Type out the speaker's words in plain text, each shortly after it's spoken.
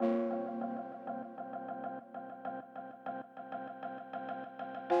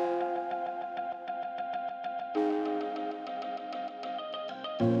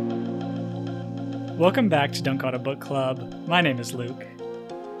Welcome back to Don't Call It a Book Club. My name is Luke.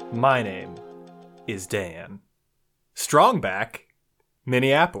 My name is Dan. Strong back,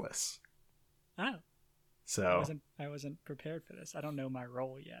 Minneapolis. Oh, So I wasn't prepared for this. I don't know my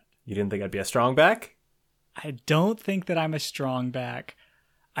role yet. you didn't think I'd be a strong back? I don't think that I'm a strong back.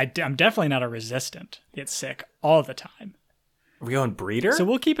 I'm definitely not a resistant. Get sick all the time. Are we going breeder? So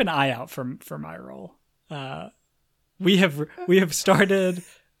we'll keep an eye out for my role. We have started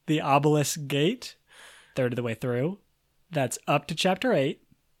the Obelisk Gate, third of the way through. That's up to chapter 8.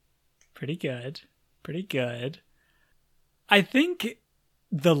 Pretty good. I think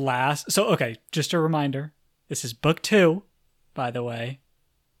okay, just a reminder. This is book 2, by the way.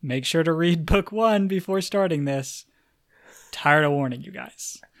 Make sure to read book 1 before starting this. Tired of warning you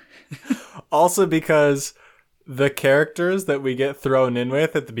guys. Also because the characters that we get thrown in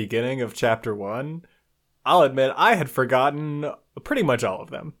with at the beginning of chapter 1, I'll admit I had forgotten pretty much all of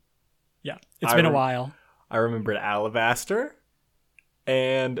them. Yeah, it's been a while. I remembered Alabaster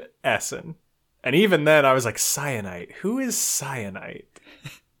and Essen. And even then I was like, Cyanite. Who is Cyanite?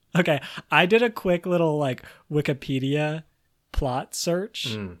 Okay, I did a quick little Wikipedia plot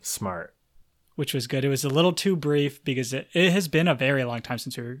search. Smart. Which was good. It was a little too brief because it has been a very long time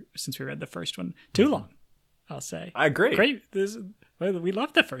since we read the first one. Too long, I'll say. I agree. Great. We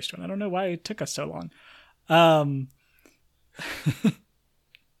loved the first one. I don't know why it took us so long.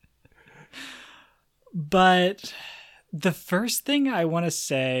 But the first thing I want to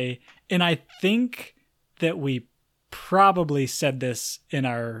say, and I think that we probably said this in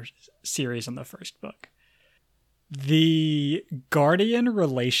our series on the first book, the Guardian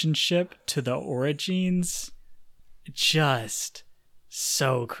relationship to the Origines, just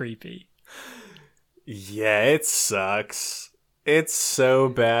so creepy. Yeah, it sucks. It's so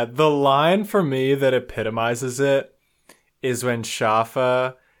bad. The line for me that epitomizes it is when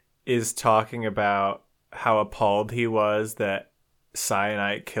Shafa is talking about how appalled he was that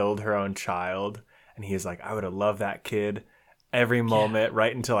Cyanite killed her own child. And he's like, I would have loved that kid every moment,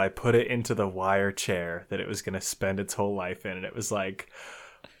 right until I put it into the wire chair that it was going to spend its whole life in. And it was like,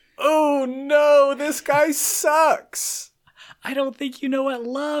 oh no, this guy sucks. I don't think you know what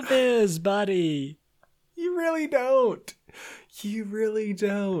love is, buddy. You really don't. You really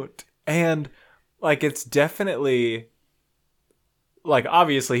don't. And it's definitely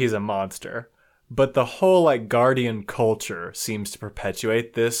obviously he's a monster, but the whole Guardian culture seems to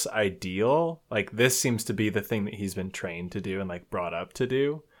perpetuate this ideal. This seems to be the thing that he's been trained to do and brought up to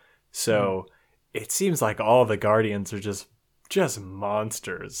do. So it seems like all the Guardians are just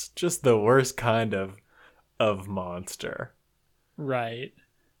monsters, just the worst kind of monster. Right.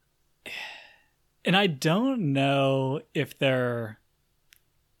 And I don't know if they're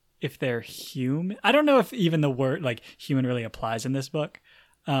human. I don't know if even the word human really applies in this book.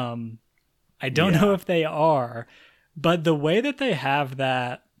 I don't know if they are, but the way that they have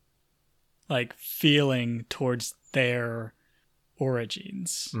that feeling towards their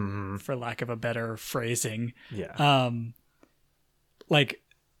origins, for lack of a better phrasing. Yeah.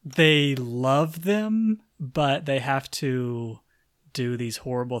 They love them, but they have to do these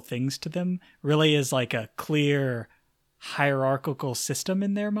horrible things to them, really is a clear hierarchical system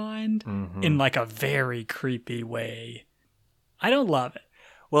in their mind, in a very creepy way. I don't love it.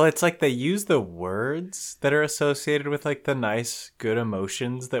 Well, it's they use the words that are associated with the nice, good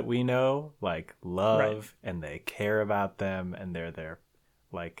emotions that we know, like love, right, and they care about them, and they're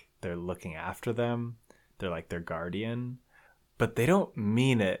looking after them. They're their guardian, but they don't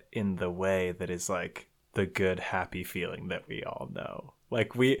mean it in the way that is the good, happy feeling that we all know.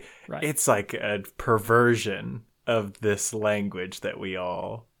 Right. It's a perversion of this language that we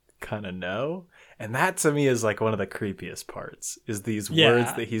all kind of know. And that to me is one of the creepiest parts, is these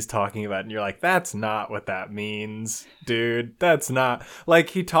words that he's talking about. And you're that's not what that means, dude. That's not.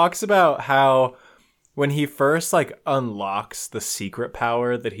 He talks about how when he first unlocks the secret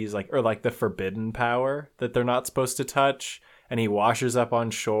power that he's or the forbidden power that they're not supposed to touch, and he washes up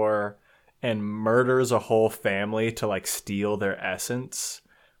on shore and murders a whole family to steal their essence.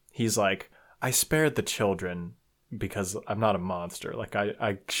 He's I spared the children because I'm not a monster.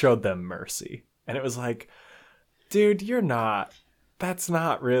 I showed them mercy. And it was dude, you're not. That's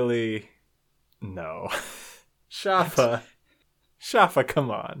not really. No. Shafa, come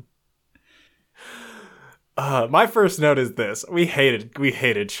on. My first note is this: we hated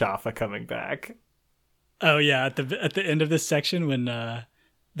Shafa coming back. Oh yeah, at the end of this section when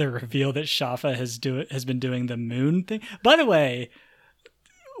the reveal that Shafa has been doing the moon thing. By the way,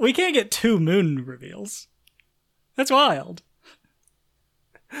 we can't get 2 moon reveals. That's wild.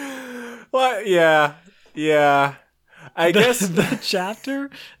 Well, yeah. I guess the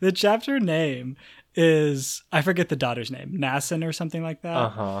chapter name is, I forget the daughter's name, Nassin or something like that.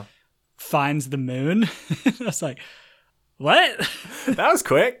 Uh-huh. Finds the moon. I was like, what? That was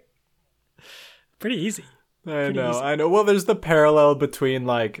quick. Pretty easy. I know. Well, there's the parallel between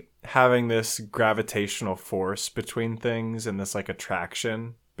like having this gravitational force between things and this like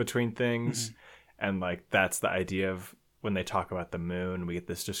attraction between things. Mm-hmm. And like that's the idea of when they talk about the moon, we get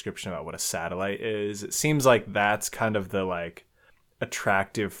this description about what a satellite is. It seems like that's kind of the like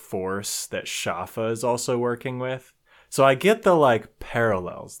attractive force that Shafa is also working with. So I get the like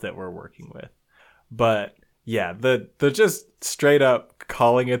parallels that we're working with. But yeah, the just straight up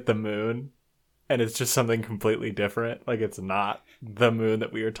calling it the moon and it's just something completely different. Like it's not the moon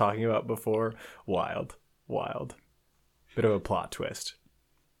that we were talking about before. Wild. Bit of a plot twist.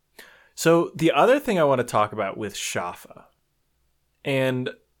 So the other thing I want to talk about with Shafa, and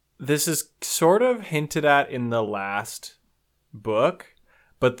this is sort of hinted at in the last book,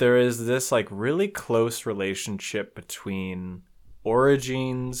 but there is this like really close relationship between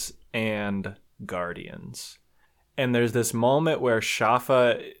Origins and Guardians. And there's this moment where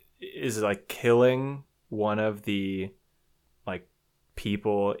Shafa is like killing one of the like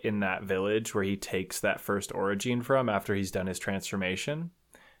people in that village where he takes that first Origin from after he's done his transformation.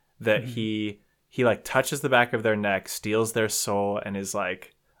 That he like touches the back of their neck, steals their soul, and is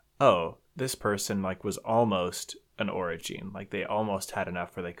like, oh, this person like was almost an Origin. Like they almost had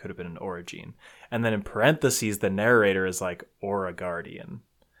enough where they could have been an Origin. And then in parentheses, the narrator is like, or a Guardian.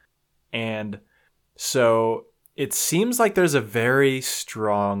 And so it seems like there's a very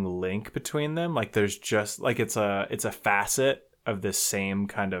strong link between them. Like there's just like it's a facet of this same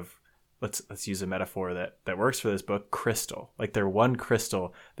kind of, let's use a metaphor that works for this book, crystal. Like they're one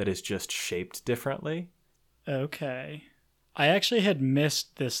crystal that is just shaped differently. Okay. I actually had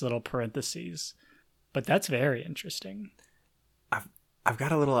missed this little parentheses, but that's very interesting. I've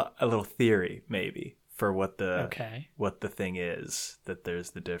got a little theory maybe for what the thing is, that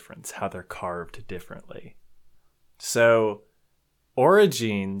there's the difference, how they're carved differently. So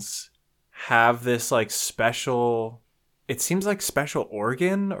Origins have this like special, it seems like special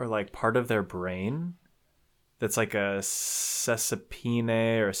organ or like part of their brain that's like a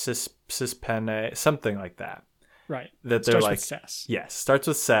sesapine or cispene, something like that. Right. That they're starts like, with ses. Yes, starts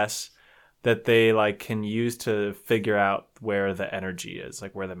with ses, that they like can use to figure out where the energy is,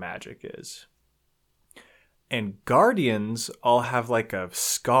 like where the magic is. And Guardians all have like a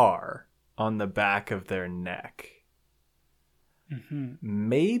scar on the back of their neck. Mm-hmm.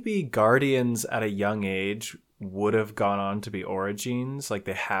 Maybe Guardians at a young age would have gone on to be Origins. Like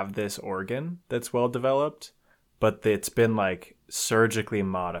they have this organ that's well developed, but it's been like surgically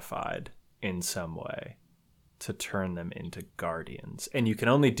modified in some way to turn them into Guardians. And you can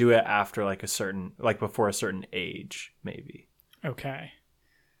only do it after like a certain, like before a certain age, maybe. Okay.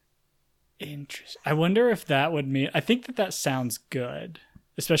 Interesting. I wonder if that would mean, I think that sounds good,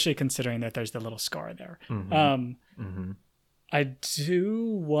 especially considering that there's the little scar there. Mm-hmm. I do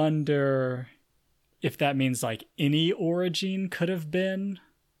wonder if that means like any Origin could have been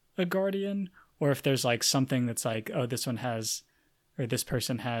a Guardian, or if there's like something that's like, oh, this one has, or this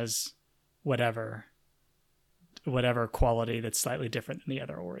person has whatever quality that's slightly different than the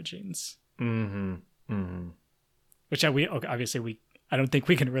other Origins. Mm-hmm. Mm-hmm. Which I don't think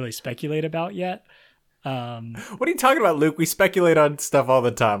we can really speculate about yet. What are you talking about, Luke? We speculate on stuff all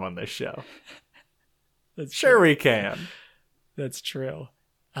the time on this show. Sure, we can. That's true.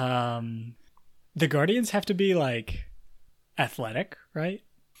 The Guardians have to be like athletic, right?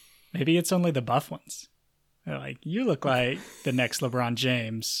 Maybe it's only the buff ones. They're like, you look like the next LeBron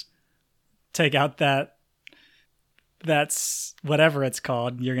James. Take out that's whatever it's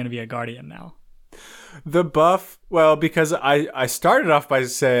called. You're going to be a Guardian now. The buff, well, because I started off by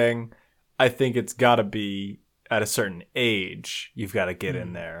saying I think it's got to be at a certain age. You've got to get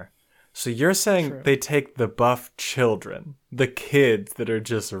in there. So you're saying True. They take the buff children, the kids that are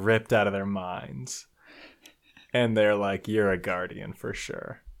just ripped out of their minds, and they're like, you're a Guardian for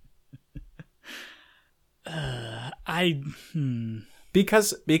sure.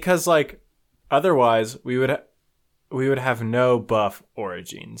 Because like otherwise we would have no buff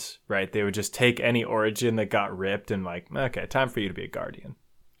Origins, right? They would just take any Origin that got ripped and like, okay, time for you to be a Guardian.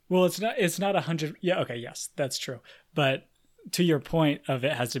 Well, it's not 100. Yeah. Okay. Yes, that's true. But to your point of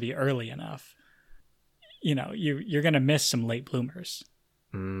it has to be early enough, you know, you're going to miss some late bloomers.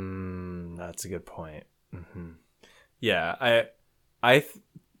 That's a good point. Mm-hmm. Yeah.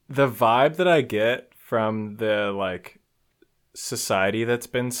 The vibe that I get from the like society that's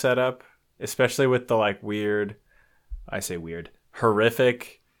been set up, especially with the like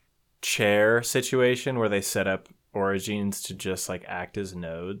horrific chair situation where they set up Origins to just like act as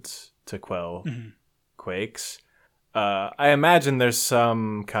nodes to quell Mm-hmm. quakes. I imagine there's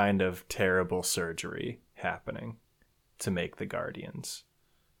some kind of terrible surgery happening to make the Guardians.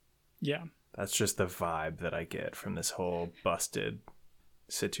 Yeah. That's just the vibe that I get from this whole busted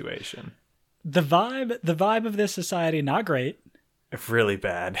situation. The vibe of this society, not great. Really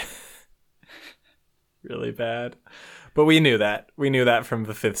bad. Really bad. But we knew that. We knew that from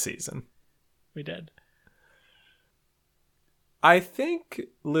the 5th season. We did. I think,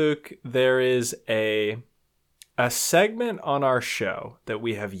 Luke, there is a segment on our show that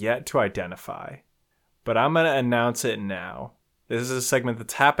we have yet to identify, but I'm going to announce it now. This is a segment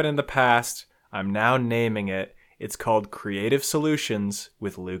that's happened in the past. I'm now naming it. It's called Creative Solutions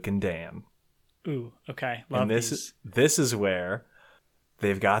with Luke and Dan. Ooh, okay. Love and these. This is where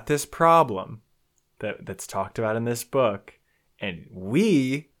they've got this problem that's talked about in this book, and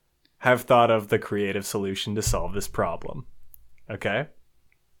we have thought of the creative solution to solve this problem. Okay?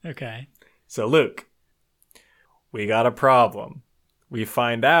 Okay. So, Luke, we got a problem. We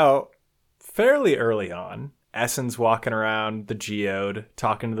find out fairly early on, Essen's walking around the geode,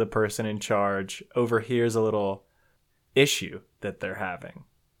 talking to the person in charge, overhears a little issue that they're having.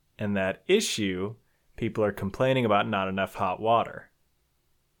 And that issue, people are complaining about not enough hot water.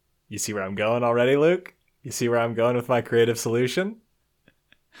 You see where I'm going already, Luke? You see where I'm going with my creative solution?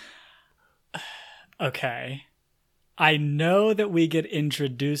 Okay. I know that we get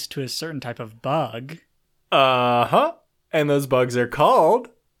introduced to a certain type of bug. Uh-huh. And those bugs are called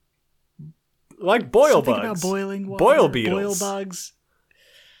like boil Something bugs. about boiling water. Boil beetles. Boil bugs.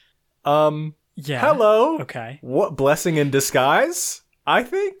 Yeah. Hello. Okay. What blessing in disguise? I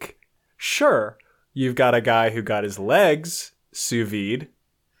think. Sure. You've got a guy who got his legs sous vide,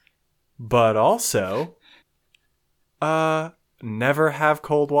 but also never have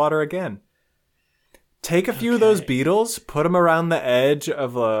cold water again. Take a few of those beetles, put them around the edge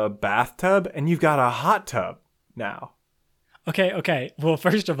of a bathtub, and you've got a hot tub now. Okay. Well,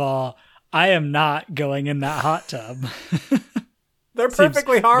 first of all, I am not going in that hot tub. They're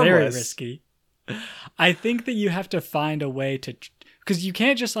perfectly harmless. Very risky. I think that you have to find a way to, because you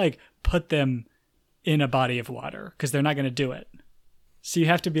can't just like put them in a body of water because they're not going to do it. So you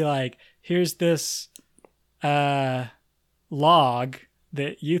have to be like, here's this log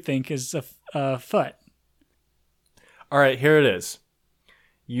that you think is a foot. All right, here it is.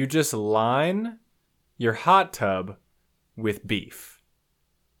 You just line your hot tub with beef.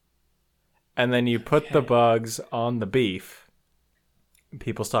 And then you put the bugs on the beef.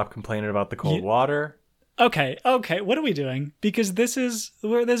 People stop complaining about the cold water. Okay. What are we doing? Because this is a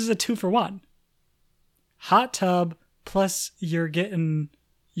 2-for-1. Hot tub plus you're getting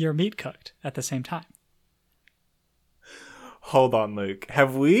your meat cooked at the same time. Hold on, Luke.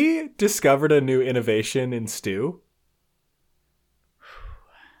 Have we discovered a new innovation in stew?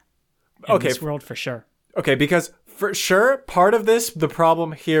 In this world, for sure. Okay, because for sure, part of this, the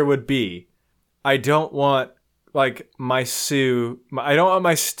problem here would be, I don't want my stew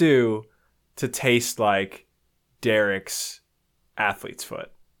to taste like Derek's athlete's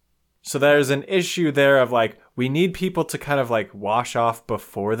foot. So there's an issue there of like, we need people to kind of like wash off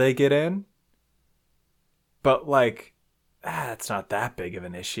before they get in. But like, it's not that big of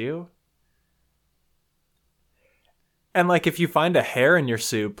an issue. And like, if you find a hair in your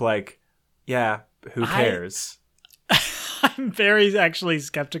soup, like, yeah, who cares? I'm very actually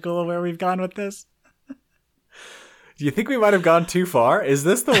skeptical of where we've gone with this. Do you think we might have gone too far? Is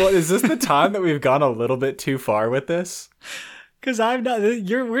this the time that we've gone a little bit too far with this? Because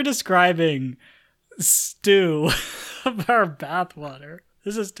we're describing stew of our bathwater.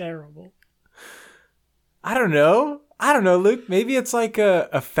 This is terrible. I don't know, Luke. Maybe it's like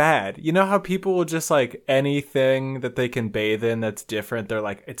a fad. You know how people will just like anything that they can bathe in that's different. They're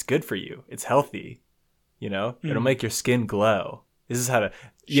like, it's good for you. It's healthy. You know, it'll make your skin glow. This is how to,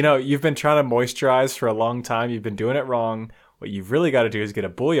 you've been trying to moisturize for a long time. You've been doing it wrong. What you've really got to do is get a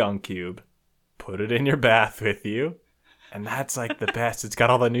bouillon cube, put it in your bath with you. And that's like the best. It's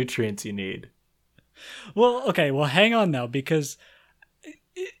got all the nutrients you need. Well, okay. Well, hang on though, because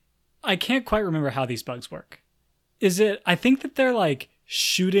I can't quite remember how these bugs work. I think that they're like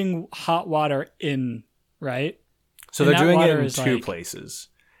shooting hot water in, right? So they're doing it in two places.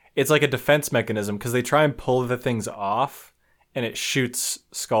 It's like a defense mechanism because they try and pull the things off and it shoots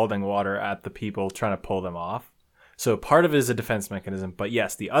scalding water at the people trying to pull them off. So part of it is a defense mechanism. But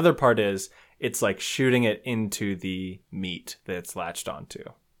yes, the other part is it's like shooting it into the meat that it's latched onto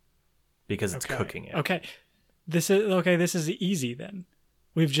because it's cooking it. Okay. This is easy then.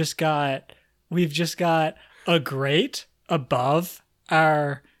 We've just got a grate above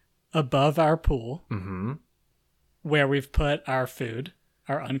our pool. Mm-hmm. where we've put our food,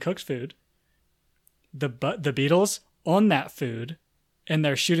 our uncooked food. The beetles on that food, and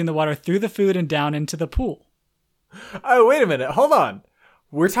they're shooting the water through the food and down into the pool. Oh, wait a minute. Hold on.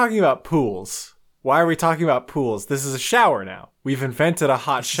 We're talking about pools. Why are we talking about pools? This is a shower now. We've invented a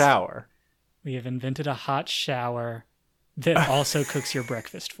hot shower. We have invented a hot shower that also cooks your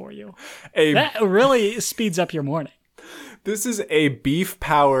breakfast for you. That really speeds up your morning. This is a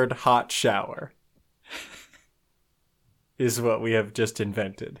beef-powered hot shower. Is what we have just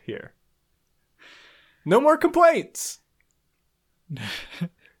invented here. No more complaints.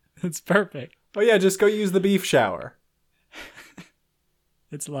 It's perfect. Oh yeah, just go use the beef shower.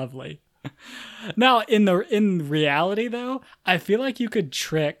 It's lovely. Now, in reality, though, I feel like you could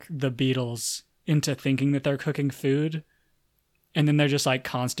trick the beetles into thinking that they're cooking food, and then they're just like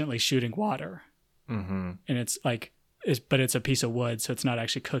constantly shooting water. Mm-hmm. And it's like, but it's a piece of wood, so it's not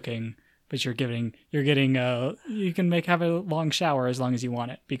actually cooking. But you can have a long shower as long as you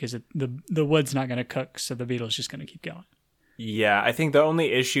want it, because the wood's not going to cook, so the beetle's just going to keep going. Yeah, I think the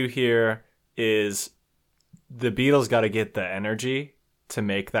only issue here is the beetle's got to get the energy to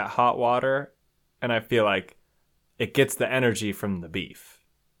make that hot water, and I feel like it gets the energy from the beef.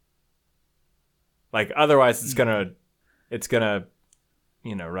 Like otherwise it's gonna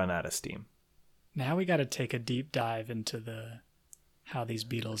run out of steam. Now we got to take a deep dive into how these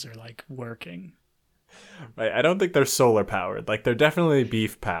beetles are like working. Right, I don't think they're solar powered. Like they're definitely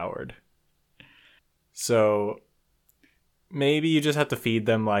beef powered. So maybe you just have to feed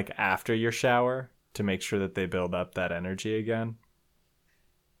them like after your shower to make sure that they build up that energy again.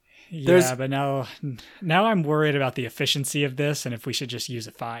 Yeah, but now I'm worried about the efficiency of this and if we should just use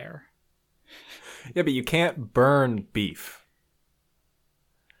a fire. Yeah, but you can't burn beef.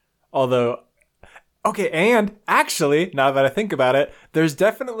 Although, okay, and actually, now that I think about it, there's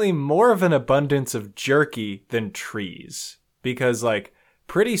definitely more of an abundance of jerky than trees. Because, like,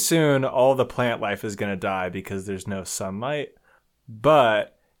 pretty soon all the plant life is going to die because there's no sunlight.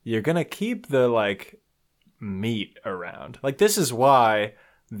 But you're going to keep the, like, meat around. Like, this is why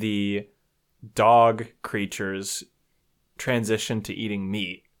the dog creatures transition to eating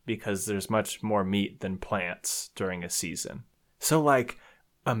meat, because there's much more meat than plants during a season. So like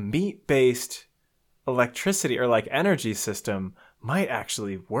a meat-based electricity or like energy system might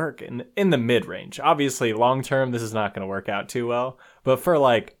actually work in the mid-range. Obviously, long-term, this is not going to work out too well. But for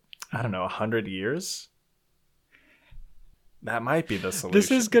like, I don't know, 100 years, that might be the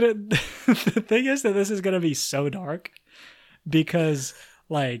solution. The thing is that this is gonna be so dark because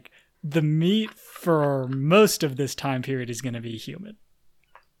like the meat for most of this time period is gonna be human,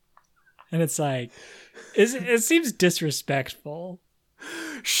 and it's like it seems disrespectful.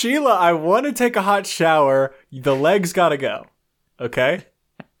 Sheila, I want to take a hot shower. The legs gotta go. Okay?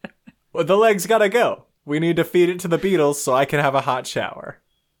 Well, the legs gotta go. We need to feed it to the beetles so I can have a hot shower.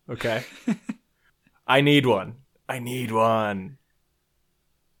 Okay? I need one.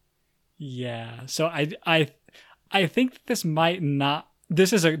 Yeah. So I think that this might not.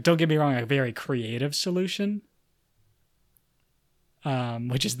 This is don't get me wrong, a very creative solution,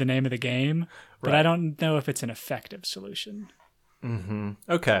 which is the name of the game. But right. I don't know if it's an effective solution. Mm-hmm.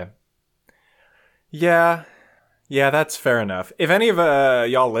 Okay. Yeah, that's fair enough. If any of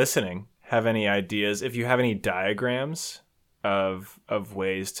y'all listening have any ideas, if you have any diagrams of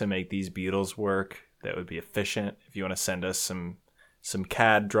ways to make these beetles work that would be efficient, if you want to send us some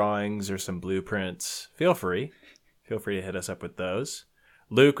CAD drawings or some blueprints, feel free to hit us up with those.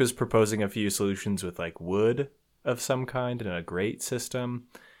 Luke was proposing a few solutions with like wood of some kind and a grate system.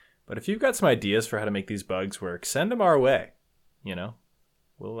 But if you've got some ideas for how to make these bugs work, send them our way. You know,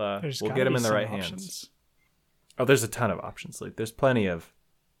 we'll get them in the right hands. Oh, there's a ton of options, Luke. There's plenty of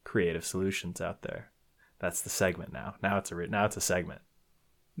creative solutions out there. That's the segment now. Now it's a segment.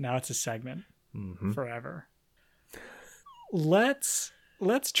 Now it's a segment. Mm-hmm. Forever. Let's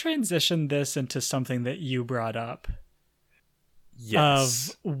transition this into something that you brought up. Yes.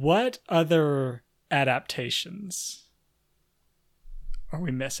 Of what other adaptations are we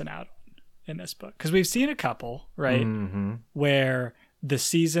missing out on in this book? Because we've seen a couple, right? Mm-hmm. Where the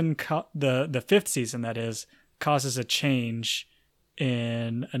season, the fifth season, that is, causes a change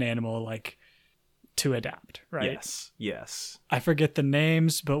in an animal, like to adapt, right? Yes. I forget the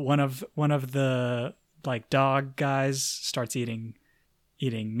names, but one of the like dog guys starts eating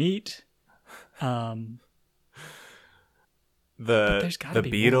meat. The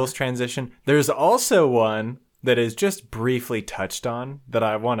beetles transition. There's also one that is just briefly touched on that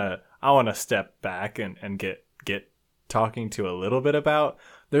I wanna step back and get talking to a little bit about.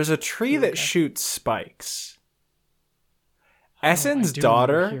 There's a tree that shoots spikes. Essen's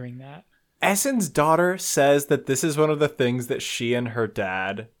daughter. Hearing that. Essen's daughter says that this is one of the things that she and her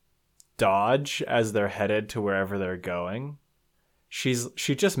dad dodge as they're headed to wherever they're going. She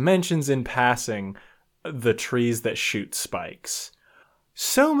just mentions in passing the trees that shoot spikes.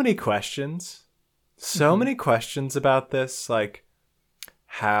 So many questions. So many questions about this. Like,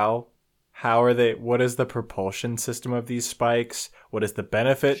 how are they? What is the propulsion system of these spikes? What is the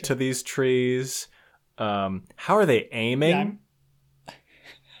benefit to these trees? How are they aiming?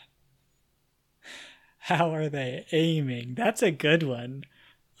 How are they aiming? That's a good one.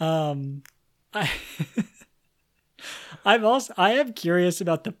 I am curious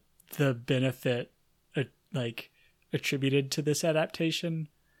about the benefit attributed to this adaptation.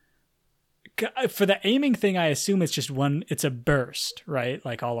 For the aiming thing, I assume it's just it's a burst, right?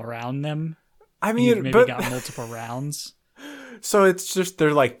 Like all around them. I mean, maybe got multiple rounds. So it's just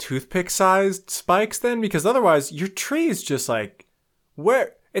they're like toothpick-sized spikes then, because otherwise your tree is just like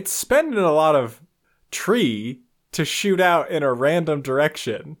where it's spending a lot of tree to shoot out in a random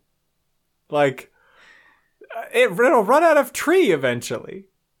direction. Like it'll run out of tree eventually.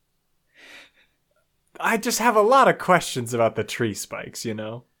 I just have a lot of questions about the tree spikes, you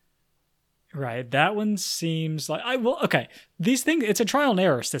know? Right. That one seems like okay. These things, it's a trial and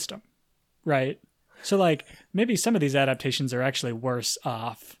error system, right? So like maybe some of these adaptations are actually worse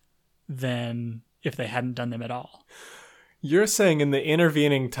off than if they hadn't done them at all. You're saying in the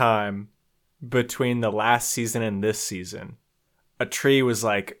intervening time between the last season and this season, a tree was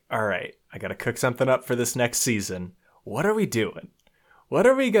like, all right, I got to cook something up for this next season. What are we doing? What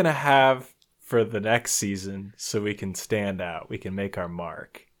are we going to have for the next season so we can stand out? We can make our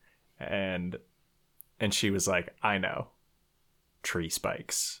mark. And she was like, I know. Tree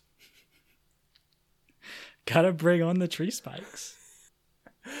spikes. Gotta bring on the tree spikes.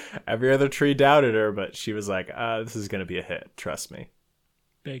 Every other tree doubted her, but she was like, this is going to be a hit. Trust me.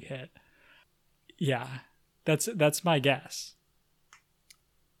 Big hit. Yeah, that's my guess.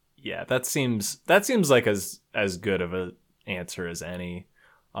 Yeah, that seems like as good of an answer as any,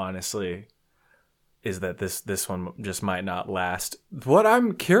 honestly, is that this one just might not last. What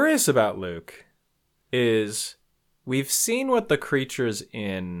I'm curious about, Luke, is we've seen what the creatures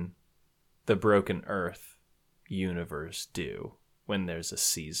in the Broken Earth universe do when there's a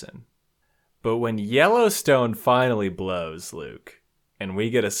season. But when Yellowstone finally blows, Luke, and we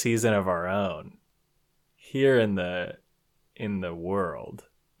get a season of our own here in the world,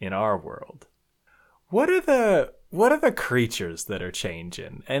 in our world, what are the creatures that are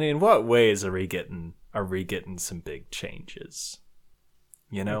changing, and in what ways are we getting some big changes?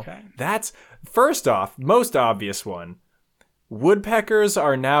 You know, okay. That's first off, most obvious one. Woodpeckers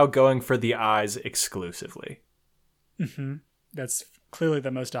are now going for the eyes exclusively. Mm-hmm. That's clearly the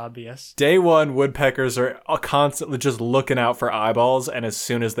most obvious. Day one, woodpeckers are constantly just looking out for eyeballs, and as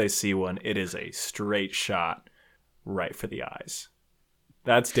soon as they see one, it is a straight shot right for the eyes.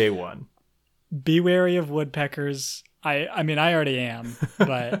 That's day one. Be wary of woodpeckers. I mean, I already am,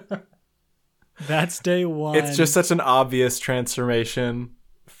 but that's day one. It's just such an obvious transformation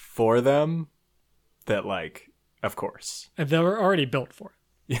for them that, like, of course. They were already built for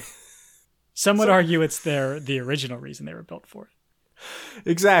it. Some would argue it's the original reason they were built for it.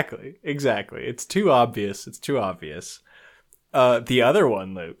 Exactly. It's too obvious. The other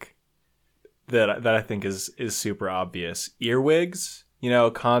one, Luke, that I think is super obvious. Earwigs. You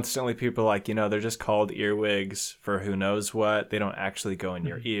know, constantly people are like, you know, they're just called earwigs for who knows what. They don't actually go in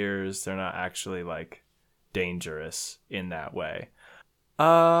your ears. They're not actually, like, dangerous in that way.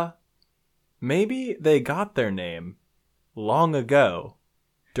 Maybe they got their name long ago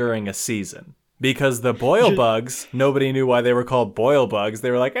during a season. Because the boil bugs, nobody knew why they were called boil bugs.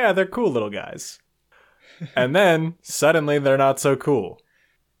 They were like, they're cool little guys. And then, suddenly, they're not so cool.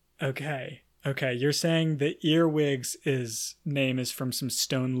 Okay, you're saying the earwigs' name is from some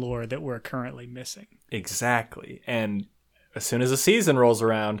stone lore that we're currently missing. Exactly. And as soon as a season rolls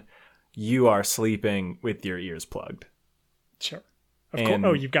around, you are sleeping with your ears plugged. Sure. Of course.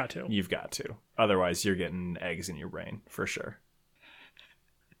 Oh, you've got to. You've got to. Otherwise, you're getting eggs in your brain, for sure.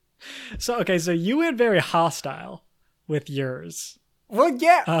 So you went very hostile with yours. Well,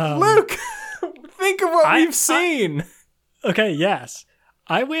 yeah. Luke, think of what we've seen. Okay, yes.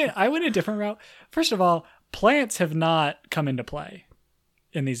 I went a different route. First of all, plants have not come into play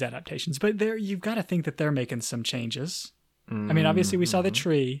in these adaptations, but you've got to think that they're making some changes. Mm-hmm. I mean, obviously we saw the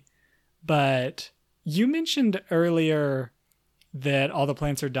tree, but you mentioned earlier that all the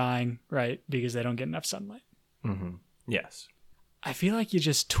plants are dying, right? Because they don't get enough sunlight. Mm-hmm. Yes. I feel like you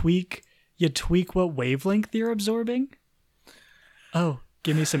just tweak what wavelength you're absorbing. Oh,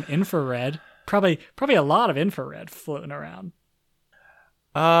 give me some infrared. Probably a lot of infrared floating around.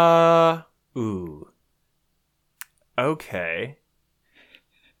 Ooh. Okay.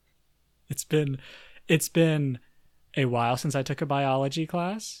 It's been a while since I took a biology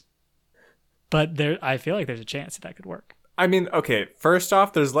class, but I feel like there's a chance that could work. I mean, okay, first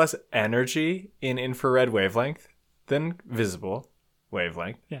off, there's less energy in infrared wavelength than visible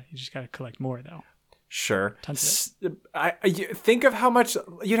wavelength. Yeah, you just got to collect more, though. Sure. Tons Think of how much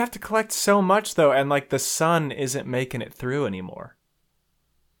you'd have to collect so much, though, and like the sun isn't making it through anymore.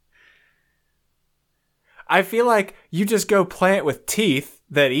 I feel like you just go plant with teeth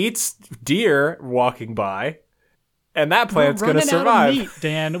that eats deer walking by, and that plant's going to survive. We're running out of meat,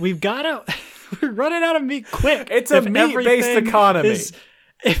 Dan. We're running out of meat quick. It's a meat-based economy.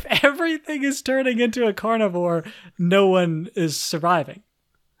 If everything is turning into a carnivore, no one is surviving.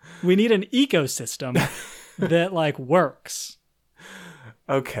 We need an ecosystem that like works.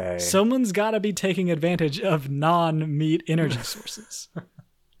 Okay. Someone's got to be taking advantage of non-meat energy sources.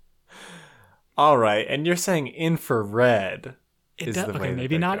 All right, and you're saying infrared is the way okay,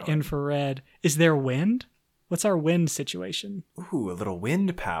 maybe not going. Infrared. Is there wind? What's our wind situation? Ooh, a little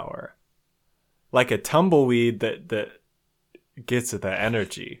wind power. Like a tumbleweed that gets the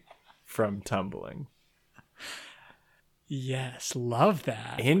energy from tumbling. Yes, love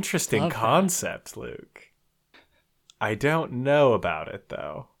that. Interesting concept, Luke. I don't know about it,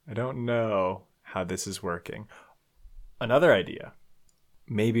 though. I don't know how this is working. Another idea.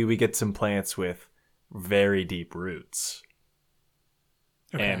 Maybe we get some plants with very deep roots.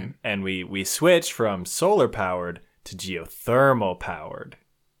 Okay. And we switch from solar powered to geothermal powered.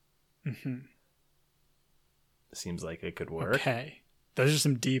 Mm-hmm. Seems like it could work. Okay. Those are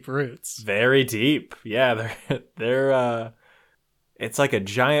some deep roots. Very deep. Yeah, they're it's like a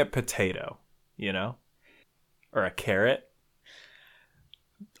giant potato, you know? Or a carrot.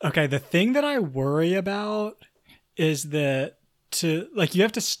 Okay, the thing that I worry about is that you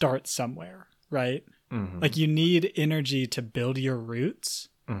have to start somewhere, right? Mm-hmm. Like you need energy to build your roots.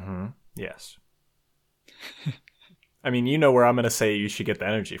 Mm-hmm. Yes. I mean, you know where I'm going to say you should get the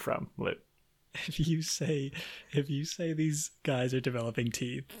energy from, Luke. If you say these guys are developing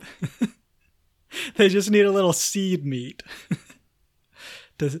teeth, they just need a little seed meat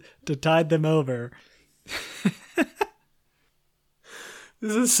to tide them over.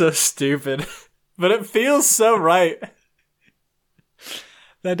 This is so stupid, but it feels so right.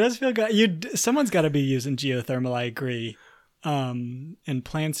 That does feel good. Someone's got to be using geothermal. I agree, and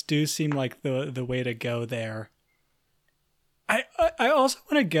plants do seem like the way to go there. I also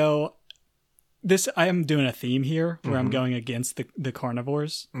want to go. I am doing a theme here where I'm going against the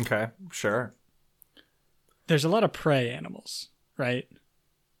carnivores. Okay, sure. There's a lot of prey animals, right?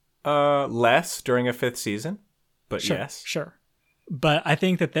 Less during a 5th season, but sure, yes. Sure. But I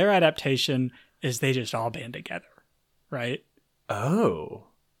think that their adaptation is they just all band together, right? Oh.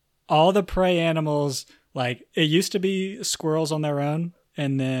 All the prey animals, like it used to be squirrels on their own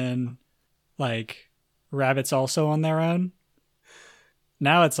and then like rabbits also on their own.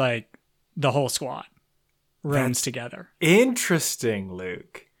 Now it's like the whole squad roams together. Interesting,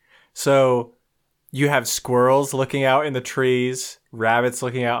 Luke. So you have squirrels looking out in the trees, rabbits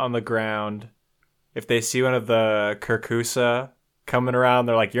looking out on the ground. If they see one of the Curcusa coming around,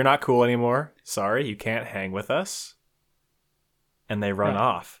 they're like, "You're not cool anymore. Sorry, you can't hang with us." And they run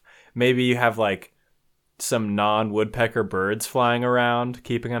off. Maybe you have like some non-woodpecker birds flying around,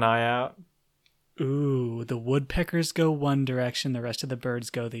 keeping an eye out. Ooh, the woodpeckers go one direction, the rest of the birds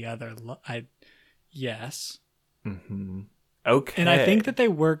go the other. Yes. Mm-hmm. Okay. And I think that they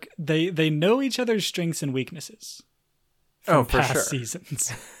work. They know each other's strengths and weaknesses. From for past sure.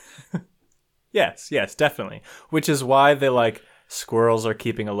 Seasons. Yes, definitely. Which is why they like squirrels are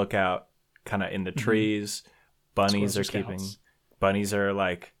keeping a lookout, kind of in the trees. Bunnies Bunnies are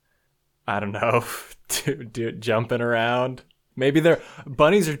like, I don't know, jumping around. Maybe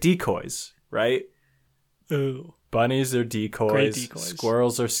bunnies are decoys, right? Ooh. Bunnies are decoys. Great decoys.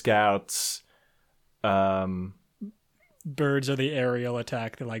 Squirrels are scouts. Birds are the aerial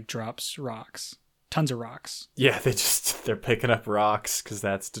attack that like drops rocks. Tons of rocks. Yeah, they're picking up rocks because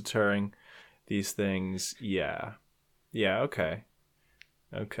that's deterring these things. Yeah, okay.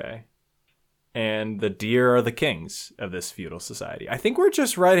 And the deer are the kings of this feudal society. I think we're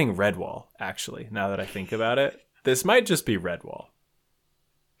just writing Redwall, actually, now that I think about it. This might just be Redwall.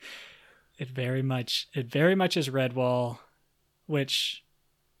 It very much is Redwall, which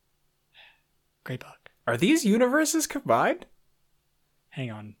great book. Are these universes combined? Hang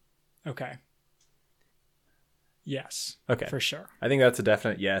on. Okay. Yes. Okay. For sure. I think that's a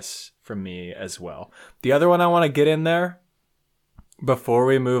definite yes from me as well. The other one I want to get in there before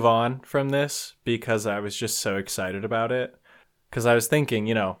we move on from this, because I was just so excited about it. Because I was thinking,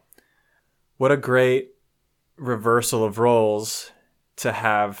 What a great reversal of roles to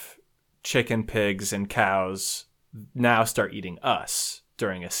have chicken, pigs, and cows now start eating us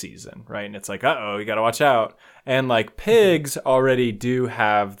during a season, right? And it's like, uh-oh, you gotta watch out. And like pigs already do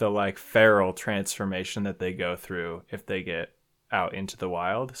have the like feral transformation that they go through if they get out into the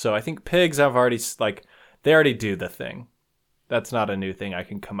wild. So I think pigs have already like, they already do the thing. That's not a new thing I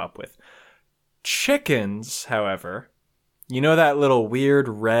can come up with. Chickens, however, you know that little weird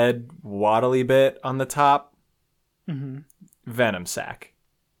red waddly bit on the top? Mm-hmm. Venom sac.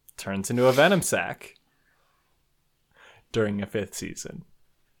 Turns into a venom sac during a 5th season.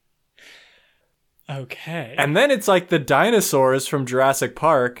 Okay. And then it's like the dinosaurs from Jurassic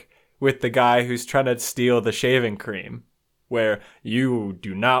Park with the guy who's trying to steal the shaving cream, where you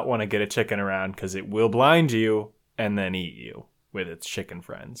do not want to get a chicken around because it will blind you and then eat you with its chicken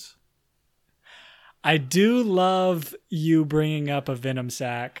friends. I do love you bringing up a venom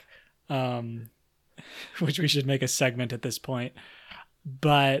sac, which we should make a segment at this point.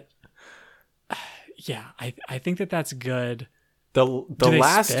 But yeah, I think that's good. The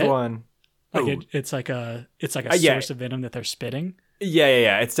last spit? one, like it's like a source of venom that they're spitting.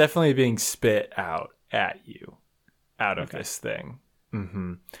 Yeah. It's definitely being spit out at you, out of this thing.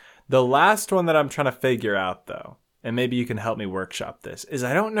 Mm-hmm. The last one that I'm trying to figure out, though, and maybe you can help me workshop this, is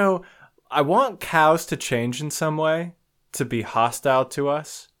I don't know. I want cows to change in some way to be hostile to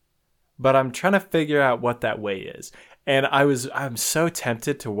us, but I'm trying to figure out what that way is. And I'm so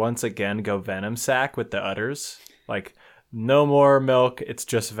tempted to once again go venom sac with the udders. Like, no more milk, it's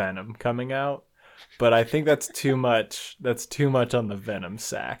just venom coming out. But I think that's too much. That's too much on the venom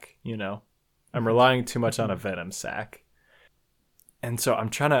sac, you know? I'm relying too much on a venom sac. And so I'm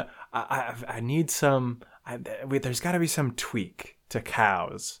trying to, I need some, there's got to be some tweak to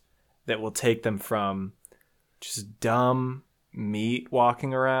cows that will take them from just dumb meat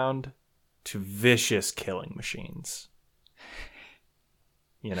walking around to vicious killing machines.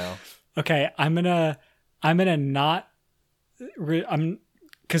 You know? Okay, I'm gonna not,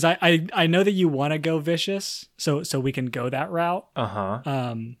 because I know that you want to go vicious, so we can go that route.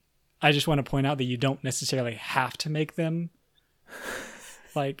 I just want to point out that you don't necessarily have to make them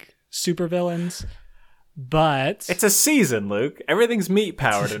like super villains, but it's a season, Luke. Everything's meat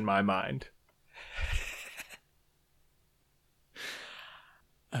powered in my mind.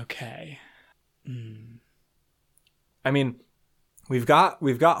 Okay. I mean, we've got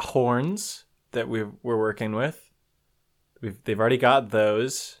horns that we're working with. They've already got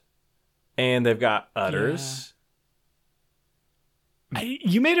those, and they've got udders.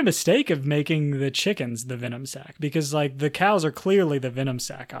 You made a mistake of making the chickens the venom sac, because like the cows are clearly the venom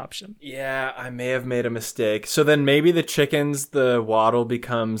sac option. Yeah, I may have made a mistake. So then maybe the chickens, the waddle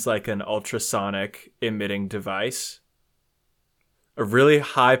becomes like an ultrasonic emitting device. A really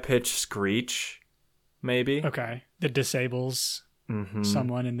high-pitched screech, maybe. Okay. That disables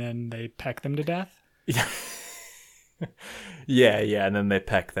someone and then they peck them to death? Yeah, and then they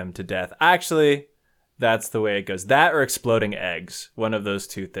peck them to death. Actually, that's the way it goes. That or exploding eggs. One of those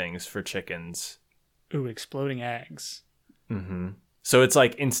two things for chickens. Ooh, exploding eggs. Mm-hmm. So it's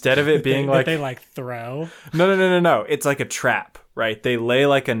like, instead of it being like... they like throw? No. It's like a trap, right? They lay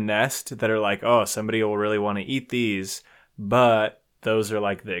like a nest that are like, oh, somebody will really want to eat these. But those are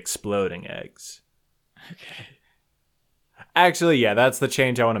like the exploding eggs. Okay. Actually, yeah, that's the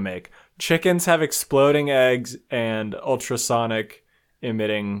change I want to make. Chickens have exploding eggs and ultrasonic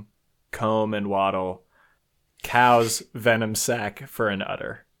emitting comb and waddle. Cows, venom sac for an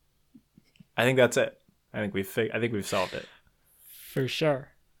udder. I think that's it. I think we've solved it. For sure.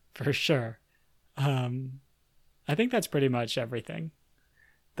 I think that's pretty much everything.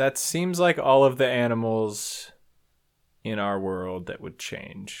 That seems like all of the animals in our world that would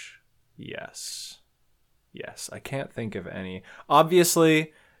change. Yes, I can't think of any.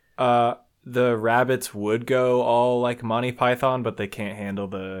 Obviously, the rabbits would go all like Monty Python, but they can't handle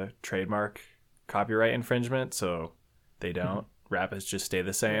the trademark copyright infringement, so they don't. Rabbits just stay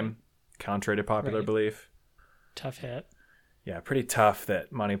the same, contrary to popular belief. Tough hit. Yeah, pretty tough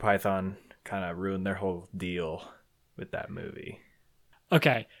that Monty Python kind of ruined their whole deal with that movie.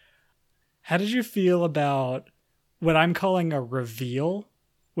 Okay. How did you feel about what I'm calling a reveal,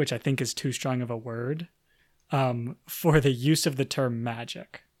 which I think is too strong of a word, for the use of the term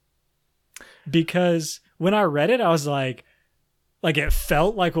magic? Because when I read it, I was like it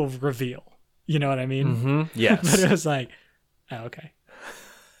felt like a reveal. You know what I mean? Mm-hmm. Yes. But it was like, oh, okay.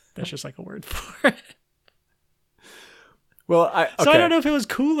 That's just like a word for it. Well, So I don't know if it was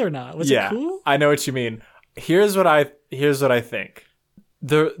cool or not. Was it cool? I know what you mean. Here's what I think.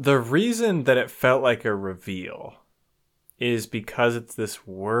 The reason that it felt like a reveal is because it's this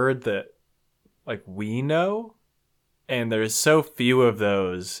word that like we know, and there's so few of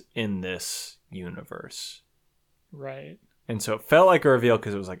those in this universe. Right. And so it felt like a reveal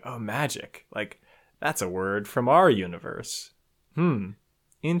because it was like, oh, magic. Like, that's a word from our universe.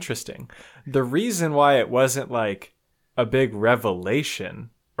 Interesting. The reason why it wasn't like a big revelation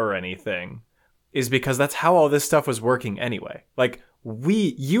or anything is because that's how all this stuff was working anyway. Like,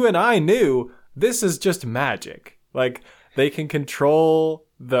 you and I knew this is just magic. Like, they can control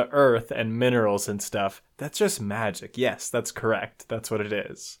the earth and minerals and stuff. That's just magic. Yes, that's correct. That's what it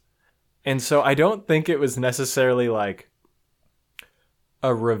is. And so I don't think it was necessarily like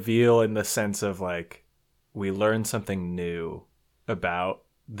a reveal in the sense of like we learned something new about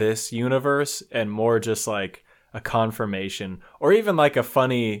this universe, and more just like a confirmation or even like a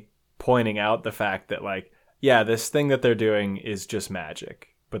funny pointing out the fact that like, yeah, this thing that they're doing is just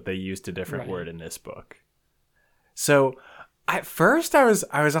magic, but they used a different word in this book. So at first I was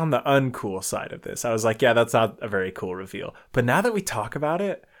on the uncool side of this. I was like, yeah, that's not a very cool reveal. But now that we talk about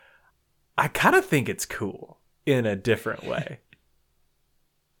it, I kind of think it's cool in a different way.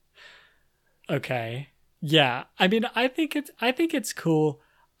 Okay. Yeah. I mean, I think it's cool.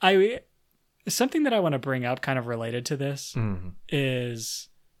 Something that I want to bring up kind of related to this is,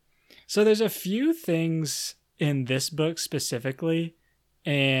 so there's a few things in this book specifically,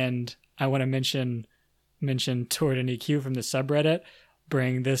 and I want to mention Toward an EQ from the subreddit,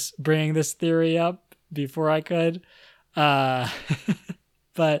 bring this theory up before I could.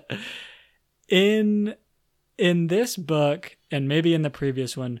 But in this book, and maybe in the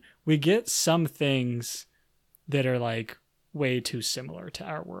previous one, we get some things that are like way too similar to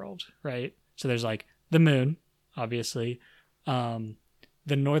our world, right? So there's like the moon, obviously, the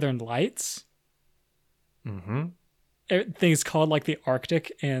Northern Lights, things called like the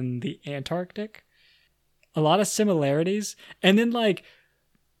Arctic and the Antarctic. A lot of similarities. And then like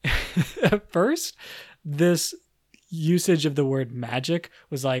at first, this usage of the word magic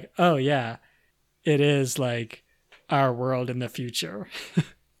was like, oh yeah, it is like our world in the future.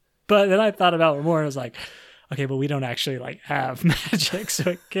 But then I thought about it more and I was like, okay, but we don't actually like have magic, so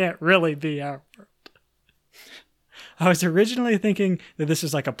it can't really be our world. I was originally thinking that this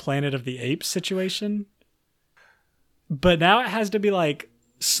is like a Planet of the Apes situation, but now it has to be like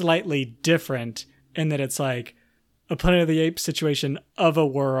slightly different in that it's like a Planet of the Apes situation of a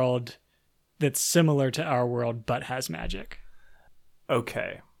world that's similar to our world but has magic.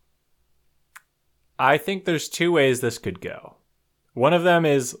 Okay. I think there's two ways this could go. One of them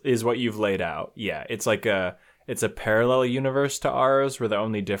is what you've laid out. Yeah, it's like it's a parallel universe to ours where the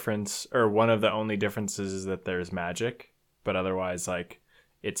only difference, or one of the only differences, is that there's magic, but otherwise like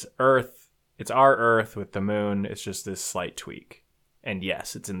it's Earth, it's our Earth with the moon. It's just this slight tweak. And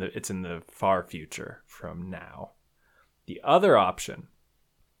yes, it's in the far future from now. The other option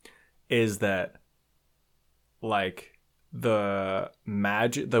is that like the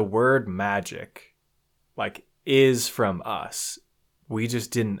word magic like is from us. We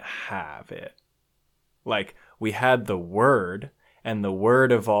just didn't have it. Like we had the word, and the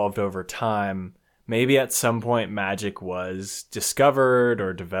word evolved over time. Maybe at some point magic was discovered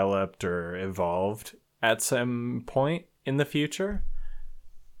or developed or evolved at some point in the future.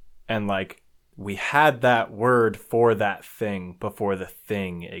 And like we had that word for that thing before the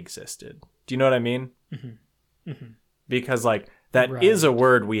thing existed. Do you know what I mean? Mm-hmm. Mm-hmm. Because like that is a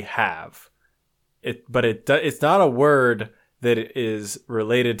word we have. But it's not a word that is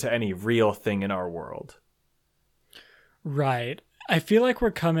related to any real thing in our world. Right. I feel like we're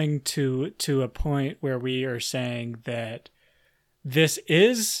coming to a point where we are saying that this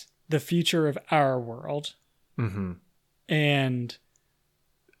is the future of our world. Mm-hmm. And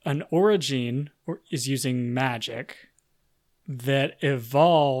an origin is using magic that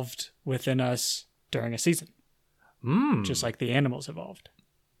evolved within us during a season. Just like the animals evolved.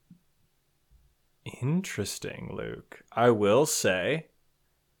 Interesting, Luke. I will say,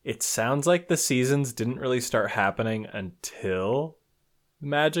 it sounds like the seasons didn't really start happening until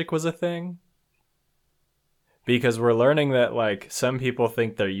magic was a thing. Because we're learning that, like, some people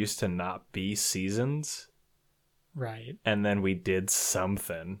think there used to not be seasons. Right. And then we did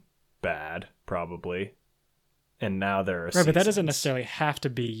something bad, probably. And now there are right, seasons. But that doesn't necessarily have to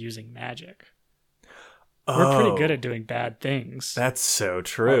be using magic. We're pretty good at doing bad things. That's so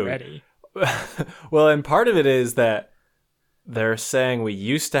true. Already. Well, and part of it is that they're saying we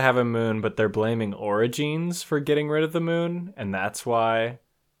used to have a moon, but they're blaming Origins for getting rid of the moon, and that's why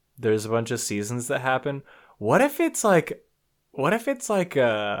there's a bunch of seasons that happen. What if it's like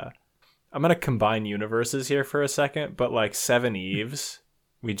I'm gonna combine universes here for a second, but like Seven Eves,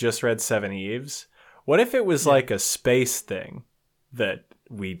 we just read Seven Eves. What if it was like a space thing, that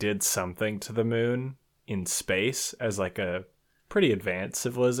we did something to the moon in space as like a pretty advanced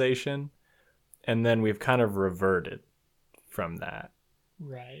civilization, and then we've kind of reverted from that.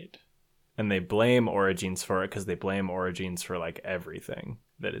 Right. And they blame Origins for it because they blame Origins for like everything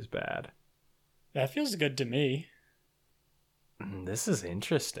that is bad. That feels good to me. This is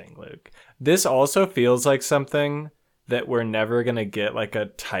interesting, Luke. This also feels like something that we're never going to get like a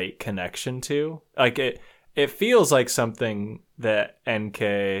tight connection to. Like it feels like something that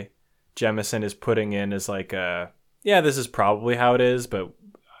N.K. Jemisin is putting in as like this is probably how it is, but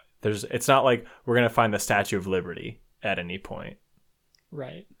it's not like we're going to find the Statue of Liberty at any point.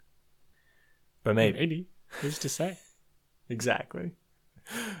 Right. But maybe. Maybe. Who's to say? Exactly.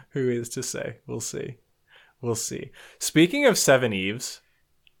 Who is to say? We'll see. We'll see. Speaking of Seven Eves,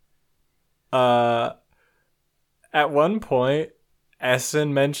 at one point,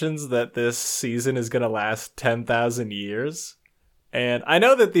 Essen mentions that this season is going to last 10,000 years. And I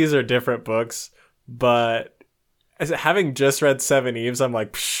know that these are different books, but having just read Seven Eves, I'm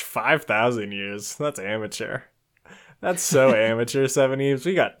like, 5,000 years. That's amateur. That's so amateur, Seven Eves.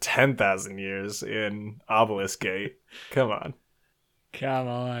 We got 10,000 years in Obelisk Gate. Come on. Come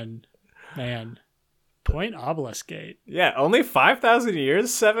on, man. Point Obelisk Gate. Yeah, only 5,000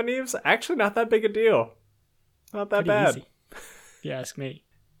 years, Seven Eves? Actually, not that big a deal. Not that Pretty bad. Easy, if you ask me.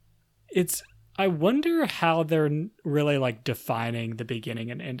 I wonder how they're really like defining the beginning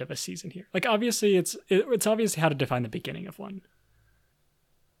and end of a season here. Like, obviously, it's obvious how to define the beginning of one.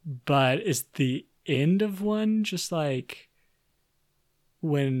 But is the end of one just like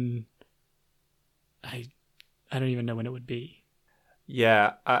when I don't even know when it would be.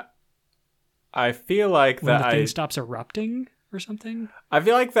 Yeah, I feel like when the thing stops erupting or something. I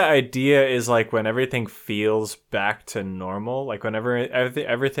feel like the idea is like when everything feels back to normal, like whenever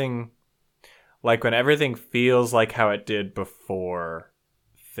everything feels like how it did before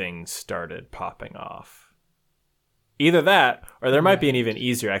things started popping off. Either that, or there might be an even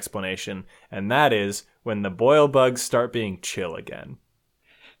easier explanation, and that is when the boil bugs start being chill again.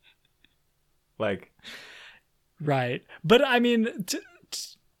 Like, right. But I mean,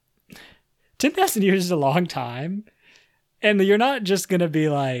 10,000 years is a long time. And you're not just going to be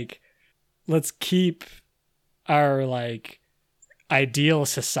like, let's keep our like ideal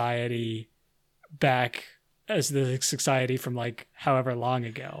society back as the society from like however long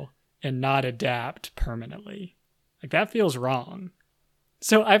ago and not adapt permanently. Like, that feels wrong.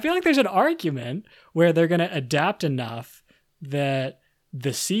 So I feel like there's an argument where they're going to adapt enough that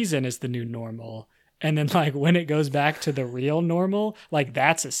the season is the new normal. And then like when it goes back to the real normal, like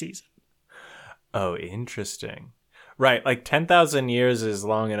that's a season. Oh, interesting. Right, like 10,000 years is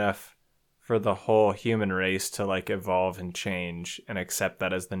long enough for the whole human race to like evolve and change and accept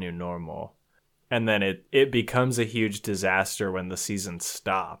that as the new normal. And then it becomes a huge disaster when the season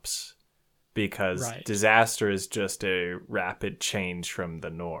stops because disaster is just a rapid change from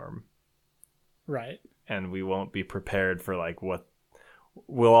the norm. Right. And we won't be prepared for like what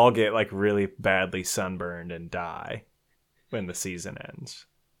we'll all get like really badly sunburned and die when the season ends.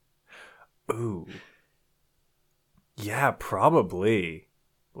 Ooh. Yeah, probably,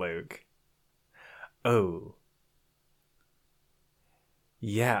 Luke. Oh.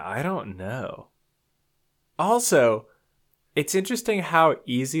 Yeah, I don't know. Also, it's interesting how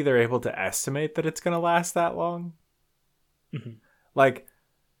easy they're able to estimate that it's going to last that long. Mm-hmm. Like,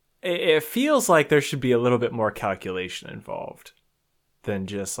 it feels like there should be a little bit more calculation involved than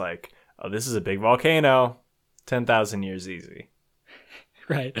just like, oh, this is a big volcano, 10,000 years easy.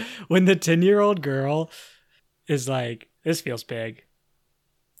 Right. When the 10-year-old girl is like, this feels big,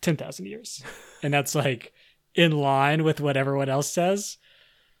 10,000 years. And that's like in line with what everyone else says.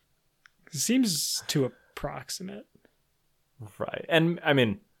 It seems too approximate. Right. And I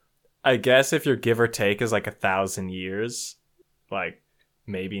mean, I guess if your give or take is like 1,000 years, like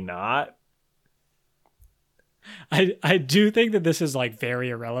maybe not. I do think that this is like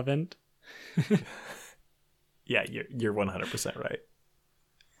very irrelevant. Yeah, you're 100% right.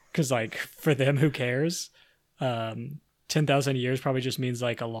 Because like for them, who cares? 10,000 years probably just means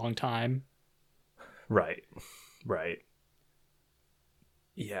like a long time. Right.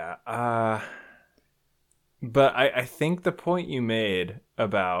 Yeah. But I think the point you made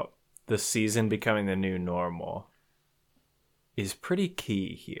about the season becoming the new normal is pretty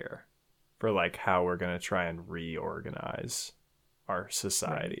key here for like how we're going to try and reorganize our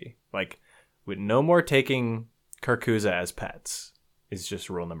society. Right. Like, with no more taking Carcosa as pets is just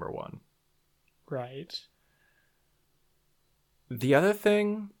rule number 1. Right. The other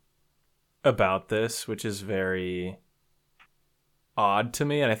thing about this, which is very odd to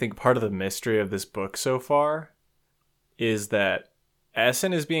me, and I think part of the mystery of this book so far, is that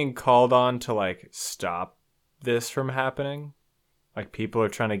Essen is being called on to like stop this from happening. Like people are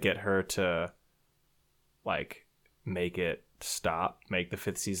trying to get her to like make it stop, make the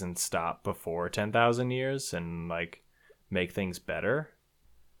fifth season stop before 10,000 years and like make things better.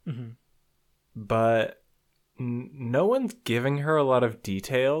 Mm-hmm. But no one's giving her a lot of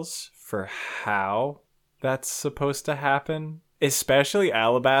details for how that's supposed to happen, especially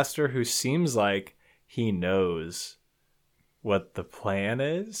Alabaster, who seems like he knows what the plan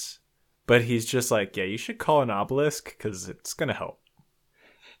is, but he's just like, yeah, you should call an obelisk because it's going to help.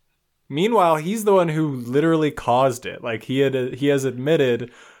 Meanwhile, he's the one who literally caused it. Like he has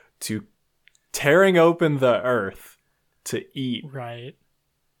admitted to tearing open the earth to eat right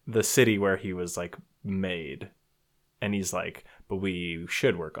the city where he was like made. And he's like, but we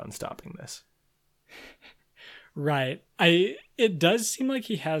should work on stopping this. Right. It does seem like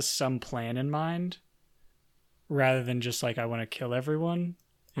he has some plan in mind rather than just like, I want to kill everyone.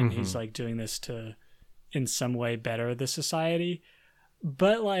 And he's like doing this to in some way better the society.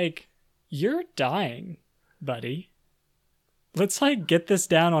 But like, you're dying, buddy. Let's like get this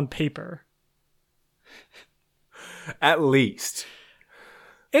down on paper. At least.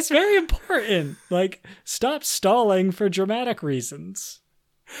 It's very important. Like, stop stalling for dramatic reasons.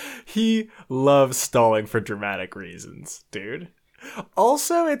 He loves stalling for dramatic reasons, dude.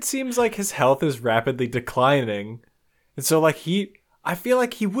 Also, it seems like his health is rapidly declining. And so, like, I feel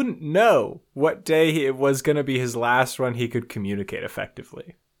like he wouldn't know what day it was going to be his last one he could communicate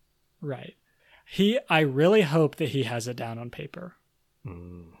effectively. Right. I really hope that he has it down on paper.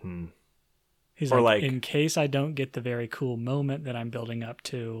 Mm-hmm. He's like, in case I don't get the very cool moment that I'm building up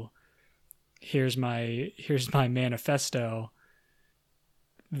to, here's my manifesto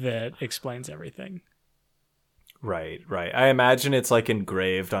that explains everything. Right. I imagine it's like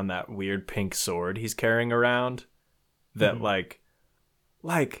engraved on that weird pink sword he's carrying around. That like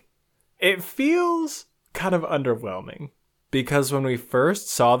it feels kind of underwhelming. Because when we first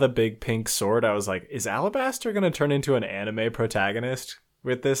saw the big pink sword, I was like, is Alabaster going to turn into an anime protagonist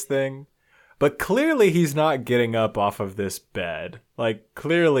with this thing? But clearly he's not getting up off of this bed. Like,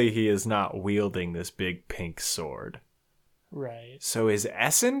 clearly he is not wielding this big pink sword. Right. So is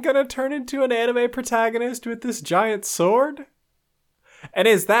Essen going to turn into an anime protagonist with this giant sword? And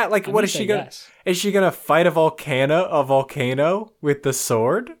is that, like, what is she going to... Yes. Is she going to fight a volcano with the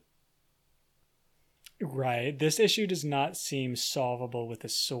sword? Right. This issue does not seem solvable with a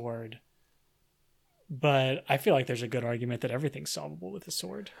sword. But I feel like there's a good argument that everything's solvable with a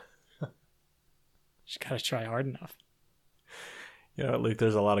sword. Just gotta try hard enough. You know, Luke,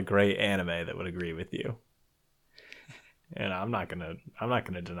 there's a lot of great anime that would agree with you. And I'm not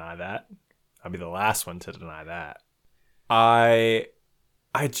gonna deny that. I'll be the last one to deny that. I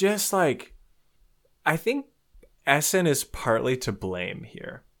just like... I think Essen is partly to blame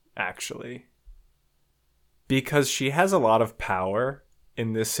here, actually. Because she has a lot of power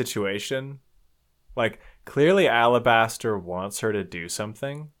in this situation. Like, clearly Alabaster wants her to do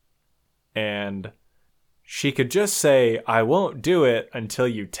something. And she could just say, I won't do it until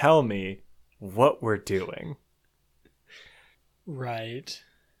you tell me what we're doing. Right.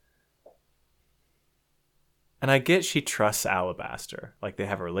 And I get she trusts Alabaster. Like, they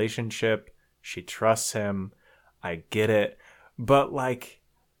have a relationship. She trusts him. I get it. But, like...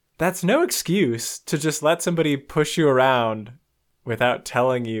 that's no excuse to just let somebody push you around without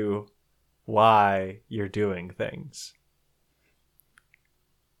telling you why you're doing things.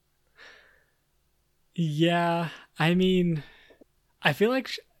 Yeah, I mean, I feel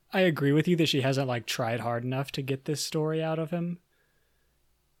like I agree with you that she hasn't like tried hard enough to get this story out of him.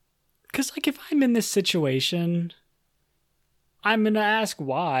 Because like if I'm in this situation, I'm going to ask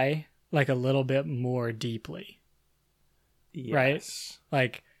why like a little bit more deeply. Yes. Right?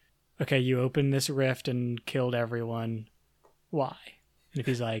 Like, okay, you opened this rift and killed everyone. Why? And if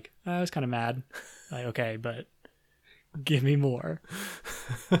he's like, I was kind of mad. Like, okay, but give me more.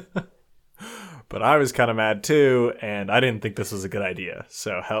 But I was kind of mad too, and I didn't think this was a good idea.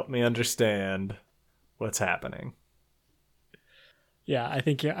 So help me understand what's happening. Yeah, I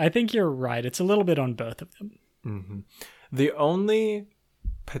think you're right. It's a little bit on both of them. Mm-hmm. The only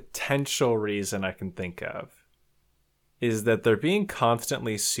potential reason I can think of is that they're being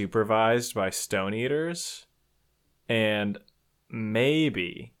constantly supervised by Stone Eaters, and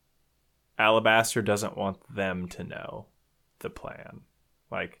maybe Alabaster doesn't want them to know the plan.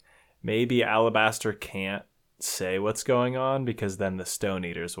 Like, maybe Alabaster can't say what's going on because then the Stone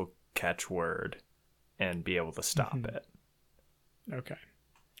Eaters will catch word and be able to stop it. Okay.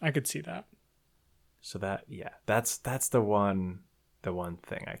 I could see that. So that's the one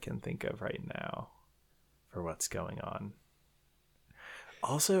thing I can think of right now for what's going on.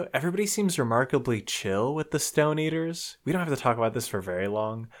 Also, everybody seems remarkably chill with the Stone Eaters. We don't have to talk about this for very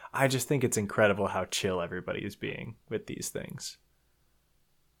long. I just think it's incredible how chill everybody is being with these things.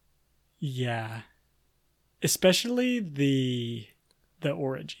 Yeah. Especially the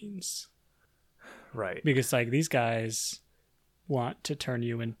origins. Right. Because like these guys want to turn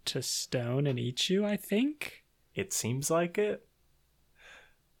you into stone and eat you, I think. It seems like it.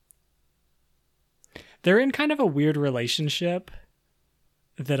 They're in kind of a weird relationship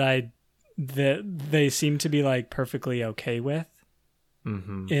that they seem to be like perfectly okay with.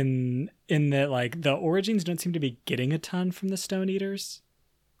 Mm-hmm. In that like the origins don't seem to be getting a ton from the Stone Eaters.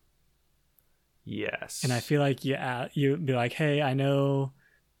 Yes. And I feel like you'd be like, hey, I know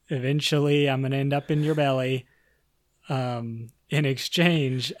eventually I'm going to end up in your belly. In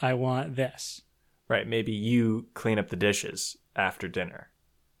exchange, I want this. Right. Maybe you clean up the dishes after dinner.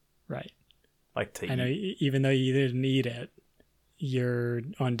 Right. Like to I know, even though you didn't eat it, you're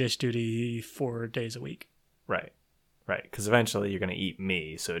on dish duty 4 days a week. Right. Right. Because eventually you're going to eat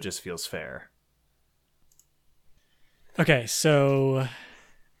me, so it just feels fair. Okay, so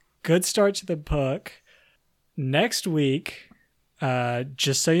good start to the book. Next week,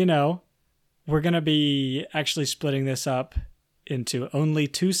 just so you know, we're going to be actually splitting this up into only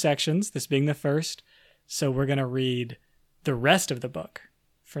 2 sections, this being the first. So we're going to read the rest of the book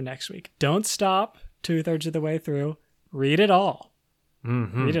for next week. Don't stop 2/3 of the way through. Read it all.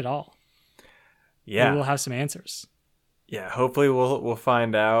 Mm-hmm. Read it all. Yeah. We will have some answers. Yeah, hopefully we'll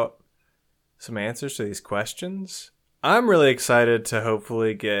find out some answers to these questions. I'm really excited to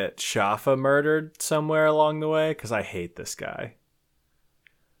hopefully get Shafa murdered somewhere along the way, because I hate this guy.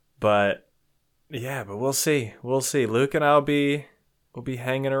 But yeah, but we'll see. We'll see. Luke and we'll be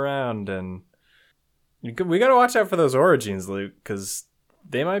hanging around, and we got to watch out for those origins, Luke, because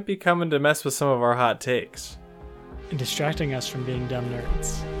they might be coming to mess with some of our hot takes. And distracting us from being dumb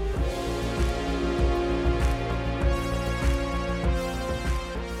nerds.